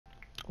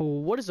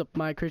What is up,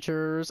 my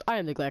creatures? I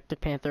am the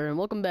Galactic Panther, and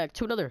welcome back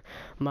to another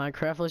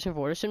Minecraft Legend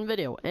of Edition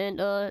video. And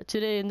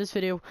today in this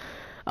video,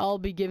 I'll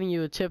be giving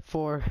you a tip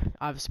for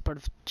obviously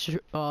part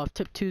of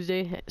Tip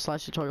Tuesday /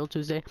 Tutorial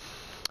Tuesday.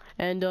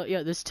 And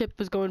yeah, this tip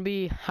is going to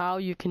be how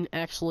you can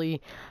actually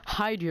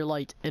hide your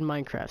light in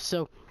Minecraft.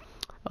 So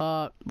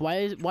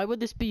why would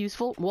this be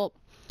useful? Well,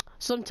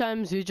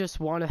 sometimes you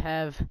just want to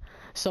have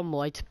some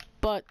light,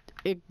 but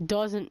it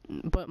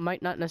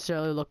might not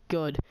necessarily look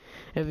good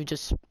if you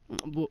just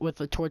with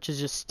the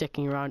torches just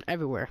sticking around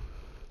everywhere.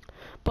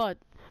 But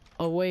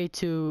a way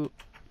to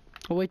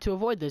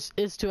avoid this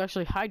is to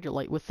actually hide your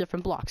light with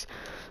different blocks.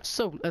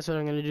 So that's what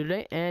I'm gonna do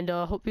today, and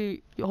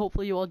hopefully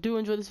you all do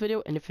enjoy this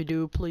video. And if you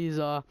do, please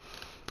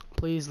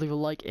leave a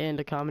like and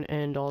a comment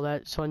and all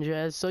that fun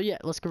jazz. So yeah,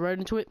 let's get right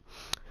into it.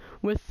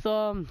 With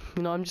I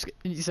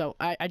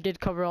did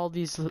cover all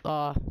these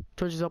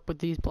torches up with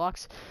these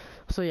blocks.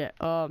 So yeah,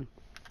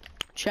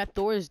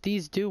 trapdoors,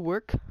 these do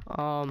work.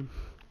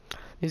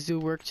 These do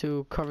work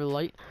to cover the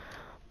light.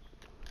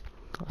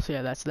 So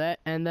yeah, that's that.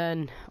 And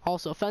then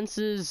also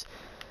fences.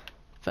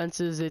 Well,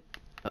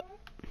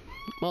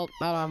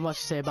 I don't have much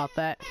to say about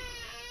that.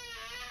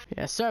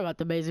 Yeah, sorry about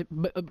the baby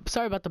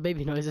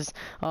noises.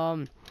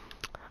 But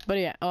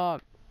yeah,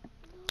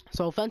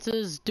 so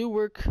fences do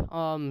work.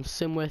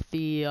 Same with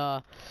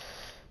the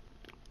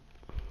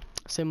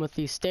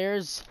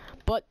stairs.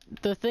 But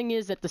the thing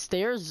is that the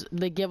stairs,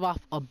 they give off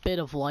a bit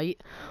of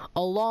light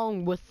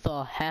along with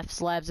the half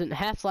slabs, and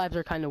half slabs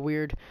are kind of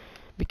weird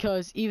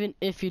because even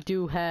if you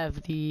do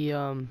have the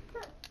I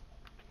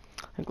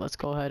think let's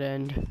go ahead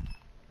and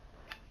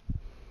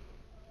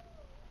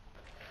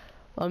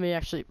let me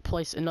actually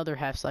place another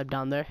half slab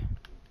down there,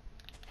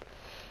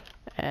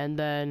 and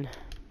then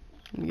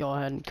go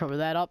ahead and cover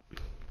that up.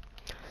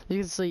 You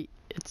can see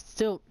it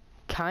still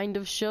kind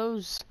of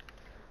shows,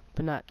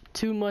 but not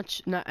too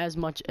much, not as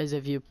much as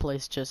if you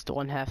place just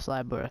one half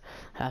slab or a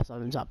half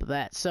slab on top of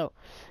that. So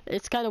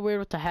it's kind of weird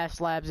with the half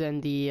slabs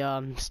and the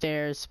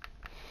stairs,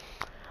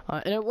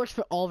 and it works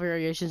for all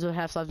variations of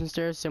half slabs and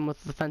stairs. Same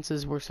with the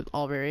fences, works with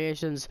all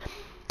variations.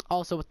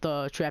 Also with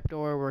the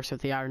trapdoor, works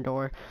with the iron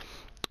door.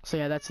 So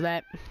yeah, that's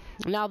that.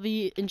 Now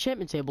the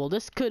enchantment table,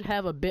 this could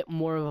have a bit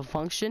more of a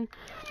function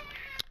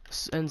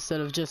instead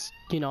of just,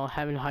 you know,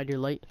 having to hide your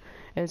light.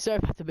 And sorry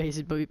about the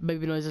basic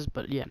baby noises,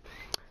 but yeah.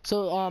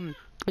 So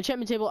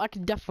enchantment table, I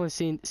could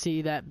definitely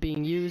see that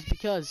being used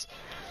because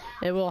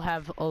it will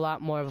have a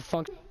lot more of a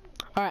function.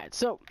 Alright,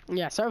 so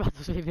yeah, sorry about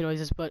those baby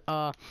noises, but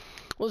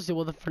we'll just deal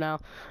with it for now.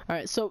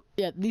 Alright, so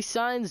yeah, these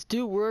signs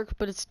do work,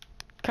 but it's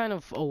kind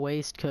of a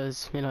waste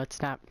because, you know,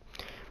 it's not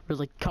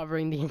really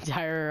covering the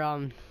entire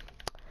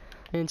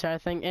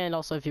thing. And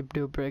also if you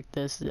do break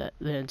this, the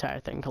entire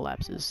thing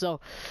collapses.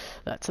 So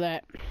that's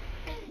that.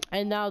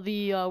 And now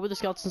the with the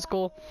skeleton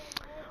skull,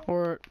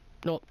 or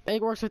no,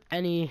 it works with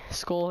any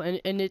skull,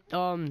 and it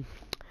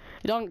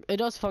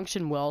does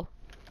function well.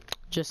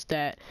 Just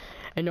that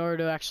in order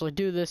to actually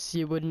do this,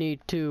 you would need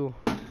to,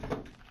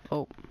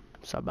 oh,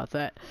 sorry about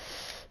that.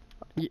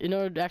 In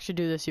order to actually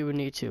do this, you would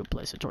need to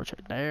place a torch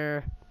right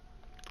there.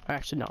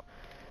 Actually, no.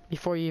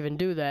 Before you even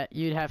do that,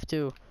 you'd have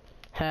to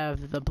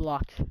have the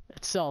block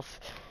itself,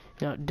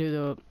 you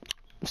know,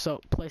 so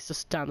place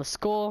this down the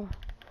skull,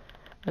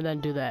 and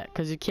then do that,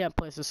 because you can't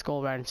place the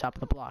skull right on top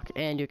of the block.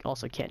 And you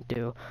also can't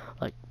do,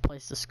 like,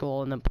 place the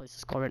skull and then place the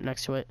skull right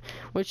next to it,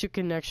 which you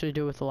can actually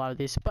do with a lot of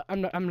these, but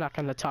I'm not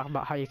going to talk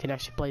about how you can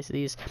actually place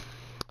these.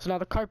 So now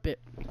the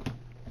carpet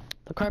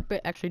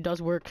actually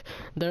does work.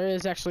 There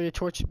is actually a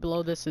torch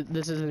below this.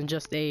 This isn't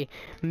just a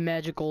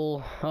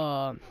magical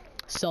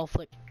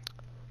self-flick.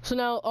 So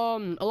now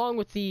along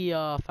with the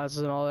fences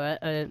and all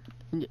that,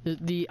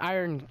 the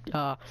iron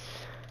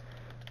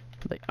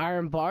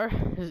bar,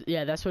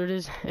 yeah, that's what it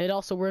is. It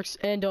also works.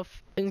 And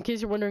in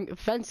case you're wondering,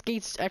 fence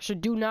gates actually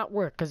do not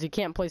work because you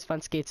can't place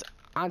fence gates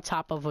on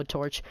top of a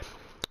torch.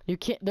 You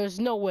can't. There's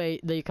no way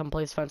that you can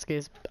place fence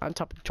gates on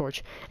top of the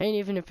torch. And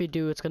even if you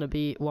do, it's gonna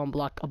be one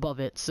block above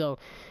it. So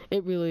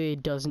it really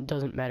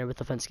doesn't matter with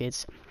the fence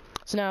gates.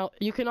 So now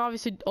you can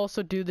obviously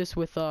also do this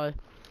with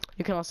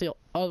you can also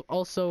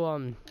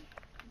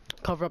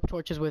cover up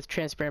torches with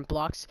transparent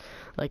blocks,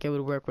 like it would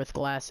work with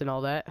glass and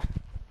all that.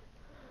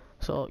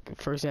 So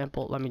for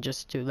example, let me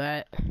just do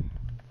that.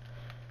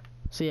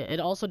 So yeah, it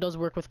also does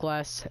work with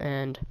glass,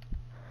 and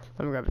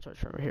let me grab a torch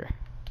from over here.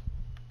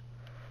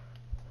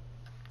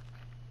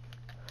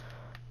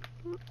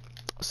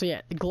 So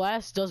yeah,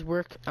 glass does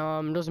work.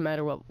 It doesn't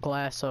matter what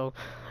glass. So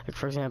like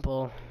for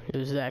example,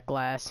 use that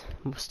glass,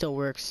 still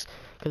works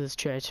because it's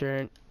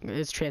transparent.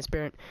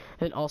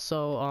 And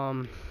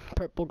also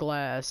purple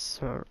glass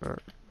or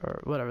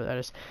whatever that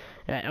is,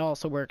 yeah, it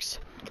also works.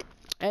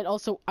 And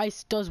also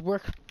ice does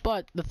work,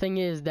 but the thing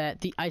is that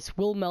the ice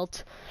will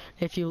melt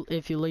if you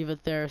leave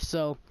it there.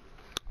 So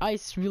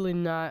ice really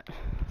not,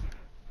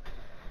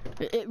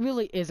 it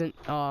really isn't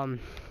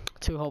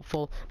too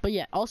hopeful. But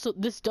yeah, also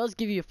this does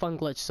give you a fun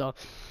glitch, so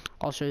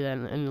I'll show you that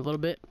in a little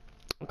bit.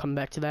 I'll come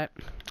back to that.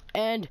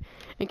 And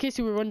in case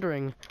you were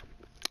wondering,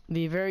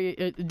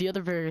 the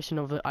other variation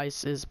of the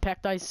ice is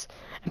packed ice,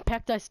 and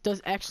packed ice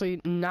does actually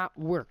not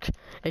work.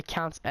 It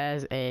counts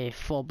as a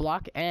full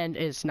block and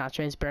it's not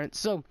transparent,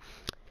 so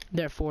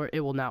therefore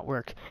it will not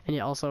work. And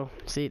you also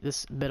see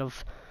this bit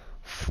of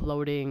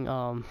floating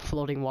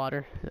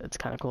water. That's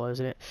kind of cool,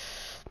 isn't it?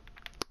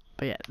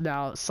 But yeah,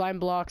 now slime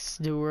blocks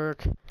do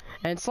work,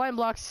 and slime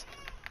blocks,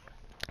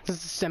 this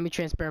is a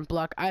semi-transparent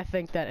block. I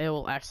think that it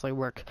will actually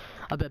work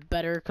a bit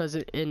better because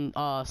in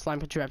slime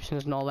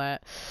contraptions and all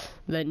that,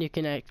 then you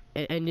can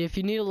and if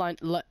you need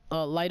to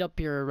light up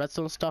your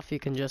redstone stuff, you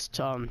can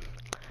just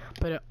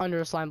put it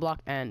under a slime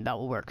block and that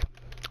will work.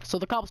 So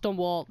the cobblestone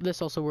wall,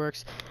 this also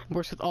works. It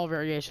works with all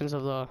variations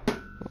of the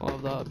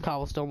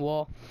cobblestone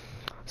wall.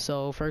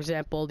 So for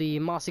example, the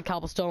mossy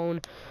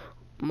cobblestone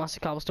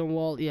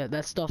wall, yeah,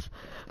 that stuff,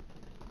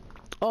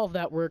 all of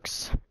that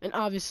works. And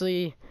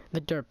obviously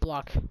the dirt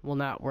block will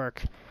not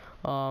work.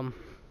 So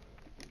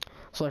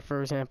like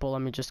for example,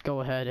 let me just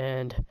go ahead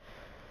and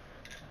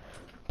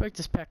break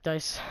this packed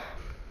ice.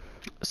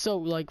 So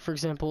like for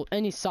example,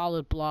 any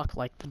solid block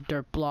like the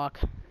dirt block,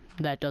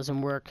 that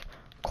doesn't work.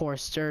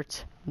 Coarse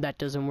dirt, that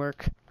doesn't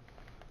work.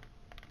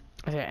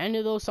 Okay, any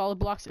of those solid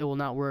blocks, it will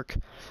not work.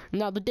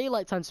 Now the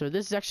daylight sensor,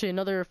 this is actually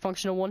another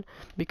functional one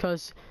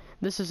because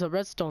this is a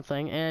redstone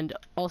thing, and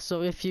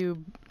also if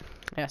you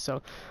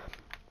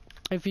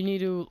need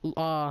to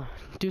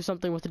do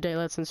something with the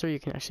daylight sensor, you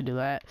can actually do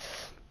that,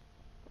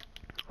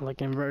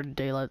 like inverted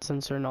daylight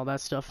sensor and all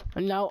that stuff.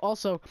 And now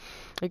also,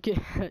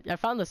 I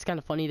found this kind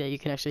of funny that you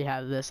can actually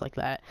have this like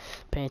that,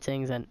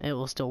 paintings, and it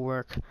will still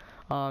work.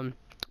 But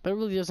it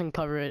really doesn't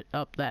cover it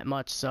up that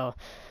much, so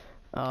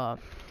I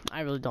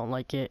really don't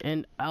like it.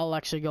 And I'll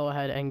actually go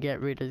ahead and get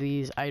rid of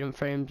these item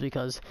frames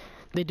because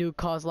they do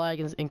cause lag,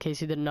 in case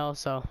you didn't know.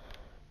 So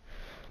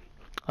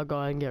I'll go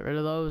ahead and get rid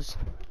of those.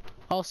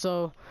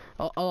 Also,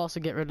 I'll also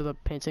get rid of the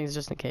paintings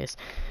just in case.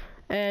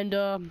 And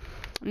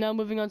now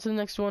moving on to the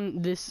next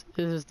one. This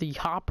is the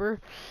hopper.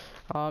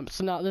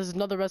 So now this is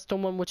another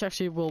redstone one which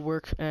actually will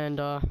work, and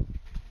yeah,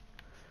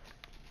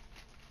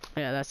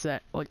 that's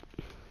that. Like,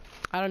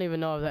 I don't even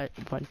know if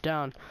that went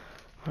down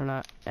or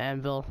not.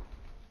 Anvil.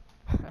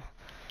 Alright,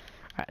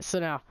 so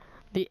now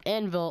the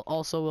anvil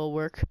also will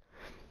work,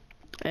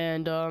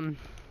 and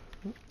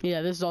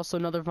yeah, this is also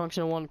another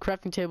functional one.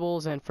 Crafting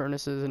tables and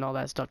furnaces and all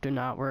that stuff do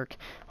not work,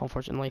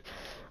 unfortunately.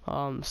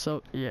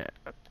 So yeah.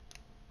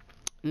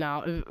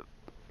 Now,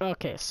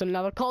 okay, so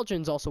now the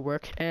cauldrons also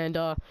work, and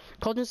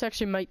cauldrons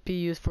actually might be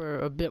used for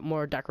a bit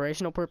more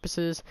decorational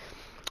purposes.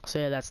 So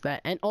yeah, that's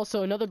that. And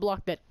also another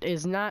block that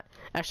is not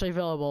actually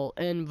available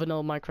in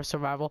vanilla Minecraft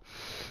Survival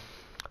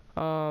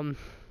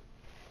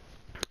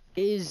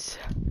is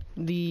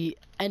the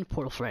end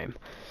portal frame.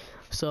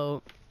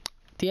 So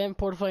the end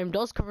portal frame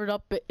does cover it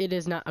up, but it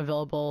is not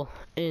available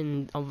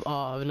in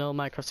vanilla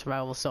Minecraft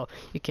Survival, so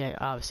you can't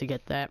obviously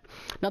get that.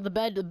 Now the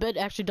bed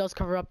actually does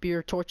cover up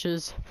your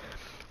torches,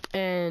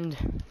 and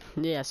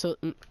yeah, so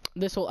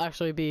this will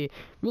actually be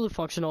really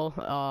functional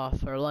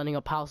for lining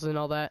up houses and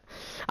all that.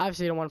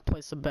 Obviously, you don't want to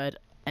place a bed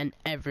in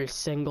every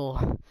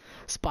single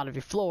spot of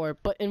your floor,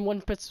 but in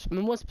one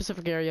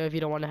specific area, if you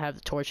don't want to have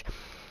the torch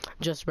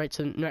just right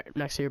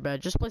next to your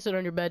bed, just place it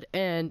on your bed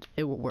and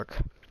it will work.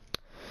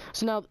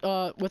 So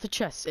now with the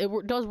chest, it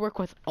does work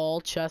with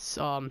all chests,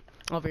 all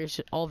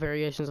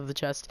variations of the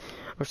chest.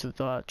 Works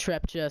with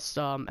trap chest,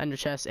 ender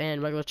chest,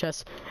 and regular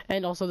chest,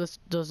 and also this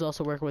does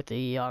also work with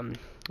the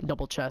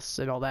double chests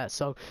and all that.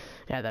 So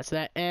yeah, that's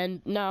that.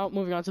 And now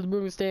moving on to the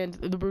brewing stand.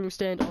 The brewing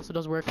stand also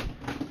does work,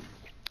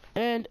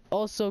 and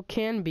also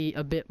can be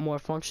a bit more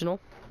functional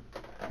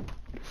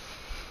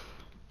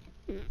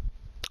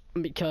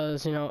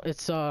because, you know,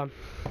 it's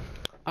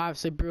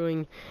obviously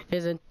brewing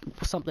isn't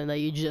something that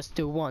you just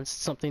do once.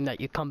 It's something that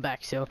you come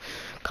back to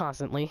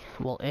constantly.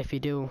 Well, if you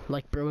do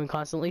like brewing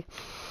constantly.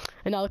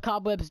 And now the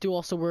cobwebs do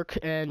also work,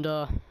 and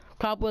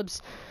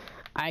cobwebs,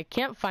 I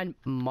can't find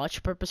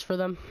much purpose for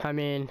them. I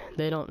mean,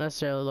 they don't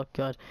necessarily look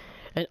good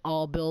in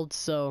all builds,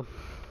 so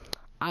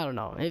I don't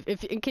know.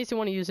 If in case you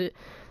want to use it,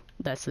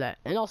 that's that.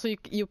 And also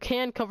you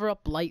can cover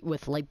up light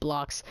with light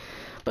blocks,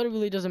 but it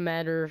really doesn't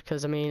matter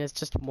because, I mean, it's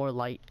just more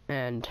light.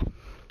 And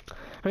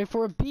I mean,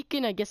 for a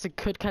beacon, I guess it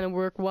could kind of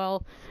work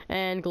well,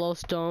 and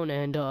glowstone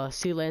and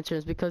sea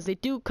lanterns, because they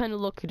do kind of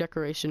look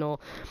decorational.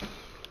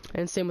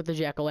 And same with the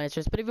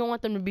jack-o'-lanterns. But if you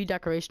want them to be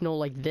decorational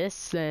like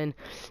this, then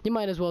you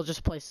might as well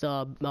just place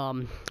a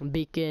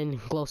beacon,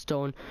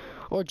 glowstone,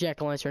 or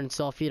jack-o'-lantern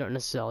itself. You don't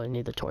necessarily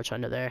need the torch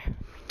under there,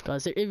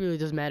 because it really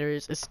doesn't matter.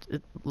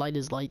 Light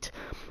is light.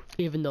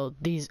 Even though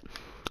these,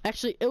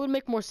 actually, it would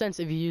make more sense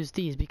if you use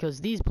these, because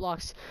these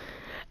blocks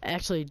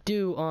actually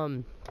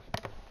do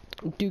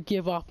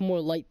give off more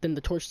light than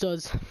the torch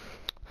does.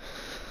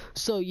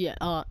 So yeah,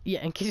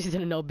 in case you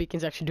didn't know,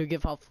 beacons actually do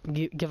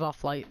give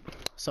off light.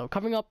 So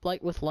covering up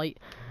light with light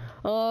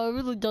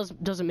really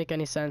doesn't make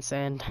any sense,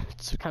 and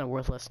it's kind of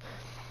worthless.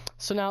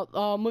 So now,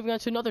 moving on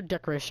to another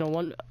decorational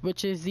one,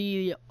 which is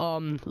the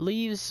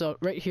leaves. So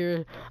right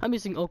here, I'm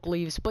using oak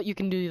leaves, but you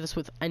can do this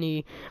with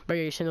any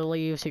variation of the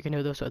leaves. You can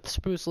do this with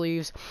spruce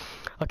leaves,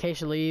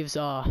 acacia leaves,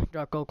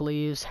 dark oak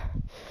leaves,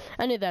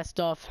 any of that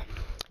stuff.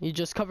 You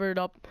just cover it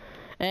up,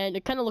 and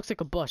it kind of looks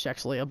like a bush,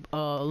 actually, a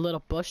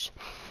little bush.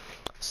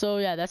 So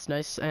yeah, that's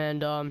nice.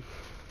 And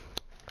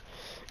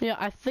yeah,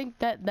 I think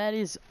that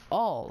is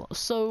all.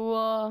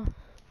 So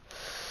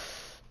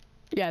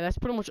yeah, that's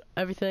pretty much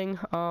everything.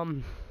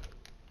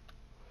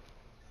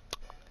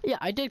 Yeah,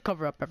 I did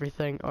cover up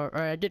everything, or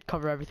I did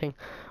cover everything,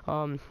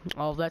 all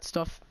of that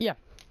stuff. Yeah.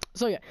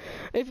 So yeah,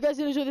 if you guys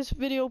did enjoy this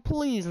video,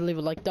 please leave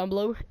a like down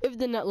below. If you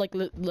did not like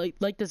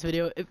this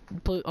video,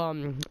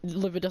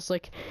 leave a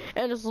dislike,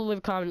 and just leave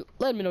a comment.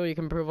 Let me know what you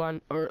can improve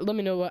on, or let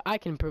me know what I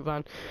can improve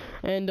on,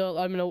 and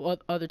let me know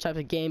what other types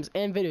of games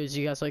and videos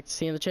you guys like to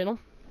see on the channel.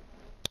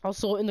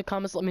 Also, in the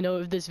comments, let me know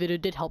if this video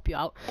did help you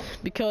out,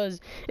 because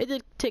it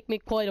did take me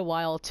quite a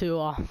while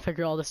to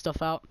figure all this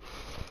stuff out.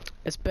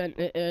 I spent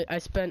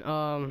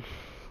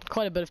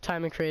quite a bit of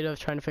time in creative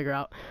trying to figure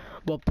out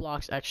what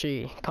blocks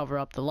actually cover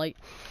up the light.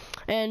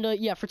 And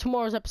yeah, for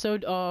tomorrow's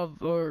episode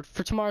or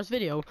for tomorrow's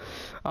video,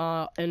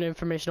 and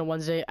information on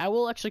Wednesday, I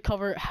will actually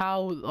cover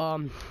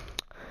how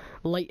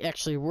light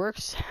actually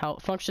works, how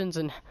it functions,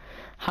 and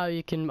how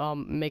you can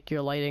make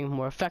your lighting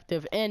more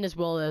effective, and as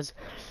well as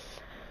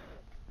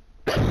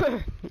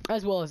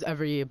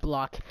every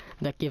block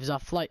that gives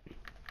off light.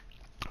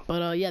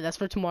 But yeah, that's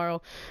for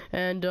tomorrow.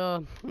 And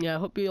yeah, I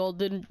hope you all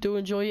did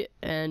enjoy it,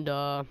 and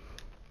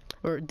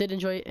or did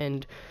enjoy it.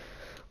 And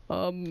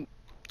I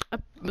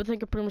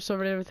think I pretty much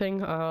covered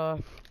everything.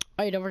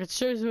 Alright, don't forget to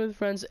share this with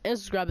friends and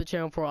subscribe to the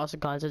channel for awesome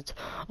content.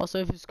 Also,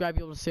 if you subscribe,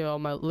 you'll be able to see all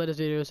my latest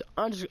videos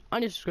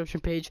on your subscription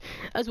page,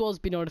 as well as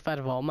be notified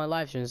of all my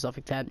live streams and stuff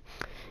like that.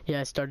 Yeah,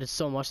 I started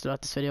so much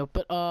throughout this video,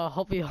 but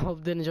hopefully you all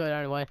did enjoy it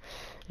anyway.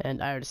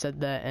 And I already said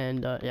that.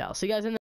 And yeah, I'll see you guys in the